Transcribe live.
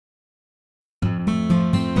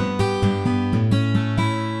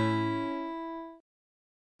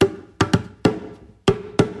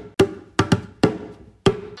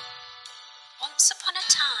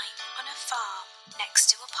next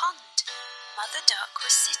to a pond. Mother Duck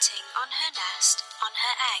was sitting on her nest on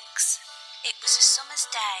her eggs. It was a summer's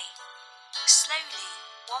day. Slowly,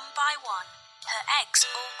 one by one, her eggs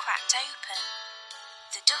all cracked open.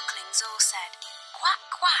 The ducklings all said, "Quack,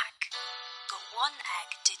 quack," but one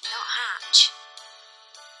egg did not hatch.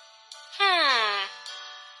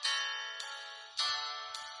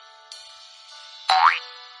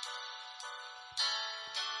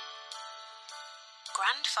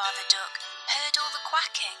 Grandfather Duck heard all the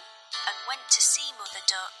quacking and went to see Mother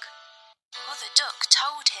Duck. Mother Duck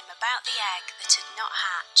told him about the egg that had not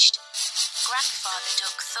hatched. Grandfather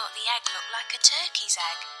Duck thought the egg looked like a turkey's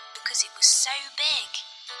egg because it was so big.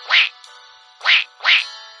 Quack, quack, quack.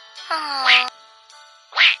 Quack,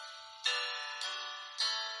 quack.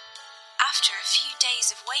 After a few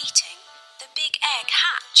days of waiting, the big egg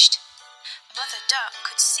hatched. Mother Duck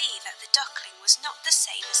could see that the duckling was not the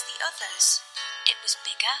same as the others. It was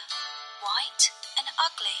bigger, white, and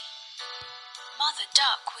ugly. Mother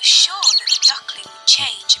Duck was sure that the duckling would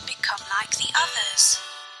change and become like the others.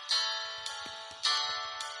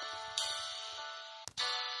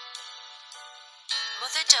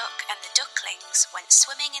 Mother Duck and the ducklings went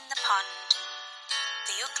swimming in the pond.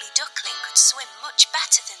 The ugly duckling could swim much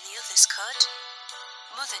better than the others could.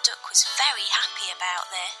 Mother Duck was very happy about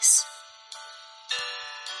this.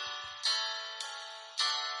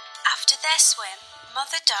 After their swim,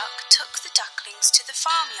 Mother Duck took the ducklings to the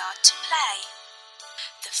farmyard to play.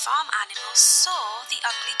 The farm animals saw the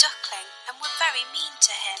ugly duckling and were very mean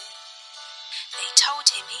to him. They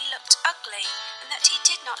told him he looked ugly and that he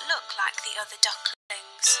did not look like the other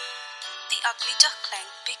ducklings. The ugly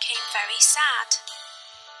duckling became very sad.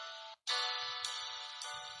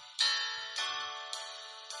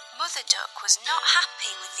 Mother Duck was not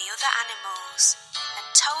happy with the other animals and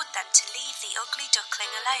told them to leave the ugly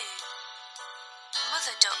duckling alone.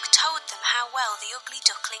 Mother Duck told them how well the ugly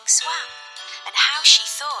duckling swam and how she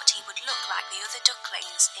thought he would look like the other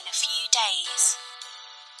ducklings in a few days.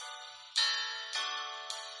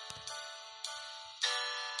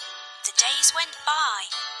 The days went by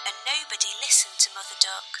and nobody listened to Mother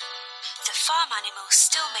Duck. The farm animals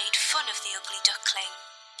still made fun of the ugly duckling.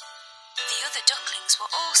 The other ducklings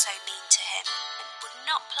were also mean to him and would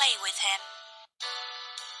not play with him.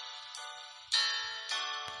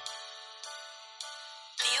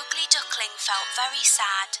 The ugly duckling felt very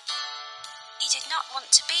sad. He did not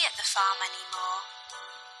want to be at the farm anymore.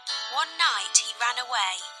 One night he ran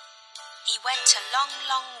away. He went a long,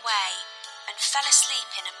 long way and fell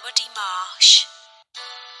asleep in a muddy marsh.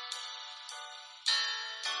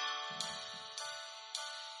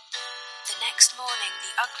 The next morning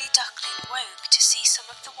the ugly duckling woke to see some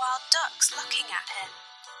of the wild ducks looking at him.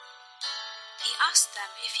 He asked them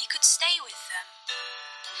if he could stay with them.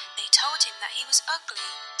 They told him that he was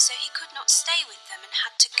ugly, so he could not stay with them and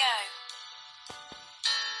had to go.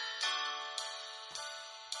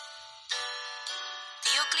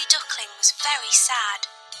 The ugly duckling was very sad.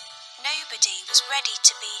 Nobody was ready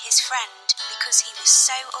to be his friend because he was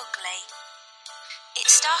so ugly. It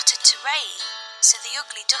started to rain, so the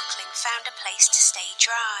ugly duckling found a place to stay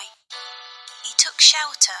dry. He took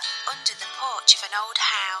shelter under the porch of an old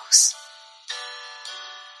house.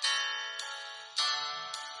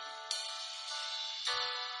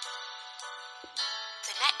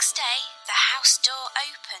 The next day, the house door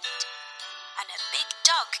opened and a big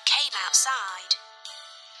dog came outside.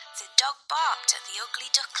 The dog barked at the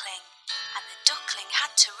ugly duckling and the duckling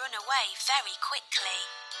had to run away very quickly.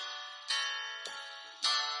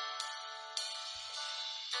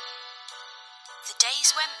 The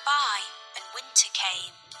days went by and winter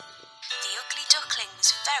came. The ugly duckling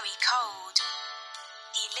was very cold.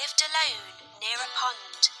 He lived alone near a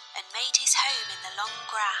pond and made his home in the long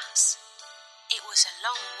grass. It was a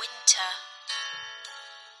long winter.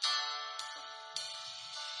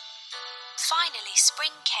 Finally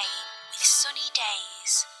spring came with sunny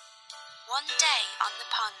days. One day on the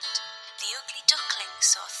pond, the ugly duckling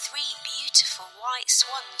saw 3 beautiful white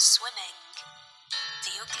swans swimming.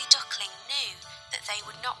 The ugly duckling knew that they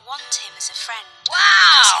would not want him as a friend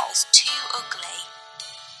because he was too ugly.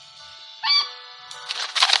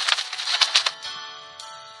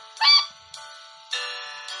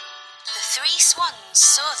 The 3 swans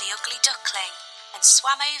saw the ugly duckling and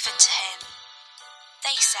swam over to him.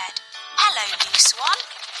 They said, "Hello, new swan."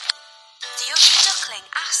 The ugly duckling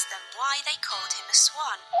asked them why they called him a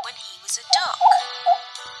swan when he was a duck.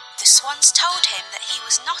 The swans told him that he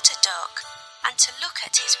was not a duck and to look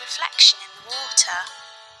at his reflection in the water.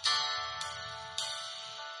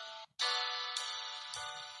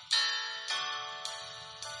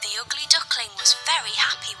 The ugly duckling was very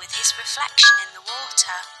happy with his reflection in the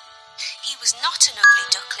water. He was not an ugly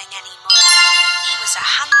duckling anymore. He was a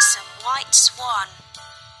handsome white swan.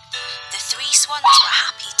 The 3 swans were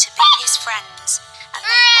happy to be his friends, and they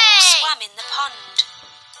all swam in the pond.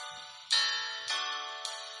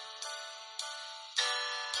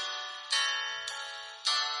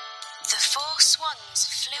 The 4 swans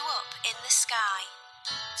flew up in the sky.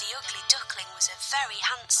 The ugly duckling was a very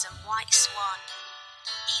handsome white swan.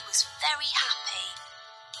 He was very happy.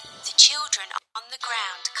 The children on the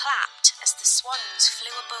ground clapped as the swans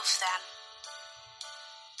flew above them.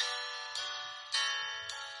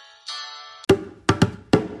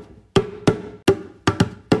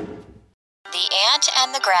 The Ant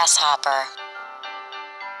and the Grasshopper.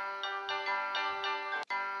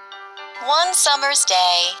 One summer's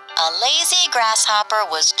day, a lazy grasshopper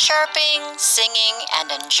was chirping, singing,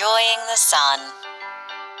 and enjoying the sun.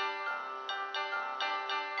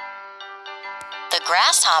 The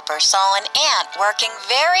grasshopper saw an ant working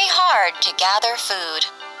very hard to gather food.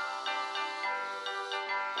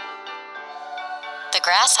 The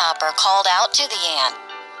grasshopper called out to the ant,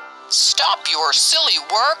 "Stop your silly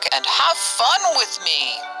work and have fun with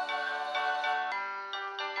me."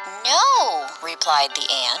 "No," replied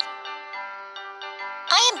the ant.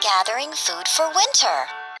 "I am gathering food for winter.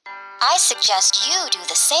 I suggest you do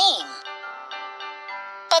the same."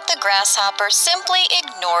 But the grasshopper simply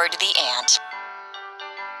ignored the ant.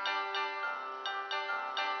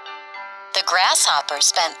 The grasshopper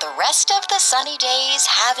spent the rest of the sunny days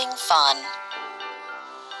having fun.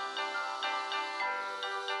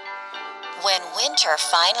 When winter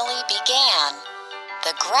finally began,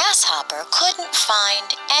 the grasshopper couldn't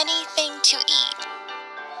find anything to eat.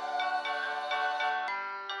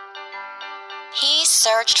 He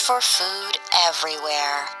searched for food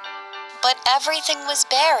everywhere, but everything was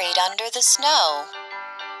buried under the snow.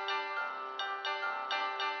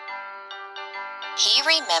 He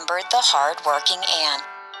remembered the hard-working ant.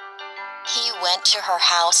 He went to her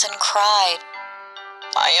house and cried,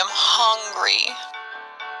 "I am hungry.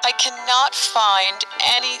 I cannot find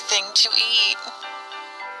anything to eat."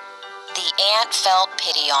 The ant felt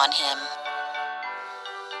pity on him.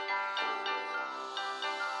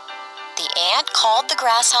 The ant called the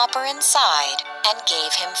grasshopper inside and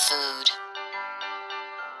gave him food.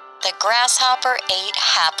 The grasshopper ate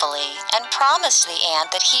happily and promised the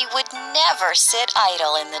ant that he would never sit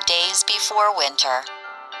idle in the days before winter.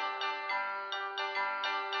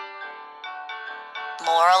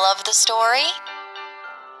 Moral of the story?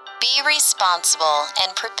 Be responsible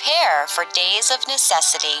and prepare for days of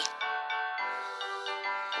necessity.